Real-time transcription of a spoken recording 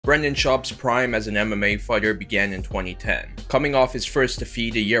Brendan Schaub's prime as an MMA fighter began in 2010. Coming off his first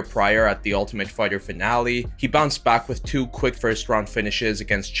defeat a year prior at the Ultimate Fighter finale, he bounced back with two quick first-round finishes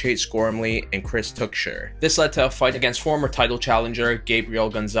against Chase Gormley and Chris Tuchscherer. This led to a fight against former title challenger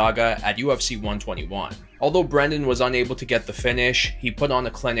Gabriel Gonzaga at UFC 121. Although Brendan was unable to get the finish, he put on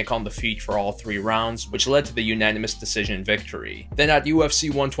a clinic on the feet for all 3 rounds, which led to the unanimous decision victory. Then at UFC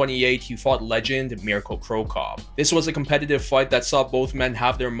 128, he fought legend Mirko Cro Cop. This was a competitive fight that saw both men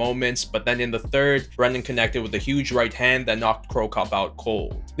have their moments, but then in the third, Brendan connected with a huge right hand that knocked Cro Cop out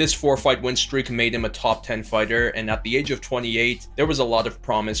cold. This 4-fight win streak made him a top 10 fighter, and at the age of 28, there was a lot of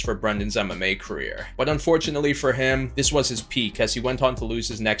promise for Brendan's MMA career. But unfortunately for him, this was his peak as he went on to lose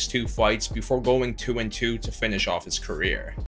his next 2 fights before going 2-2 to finish off his career.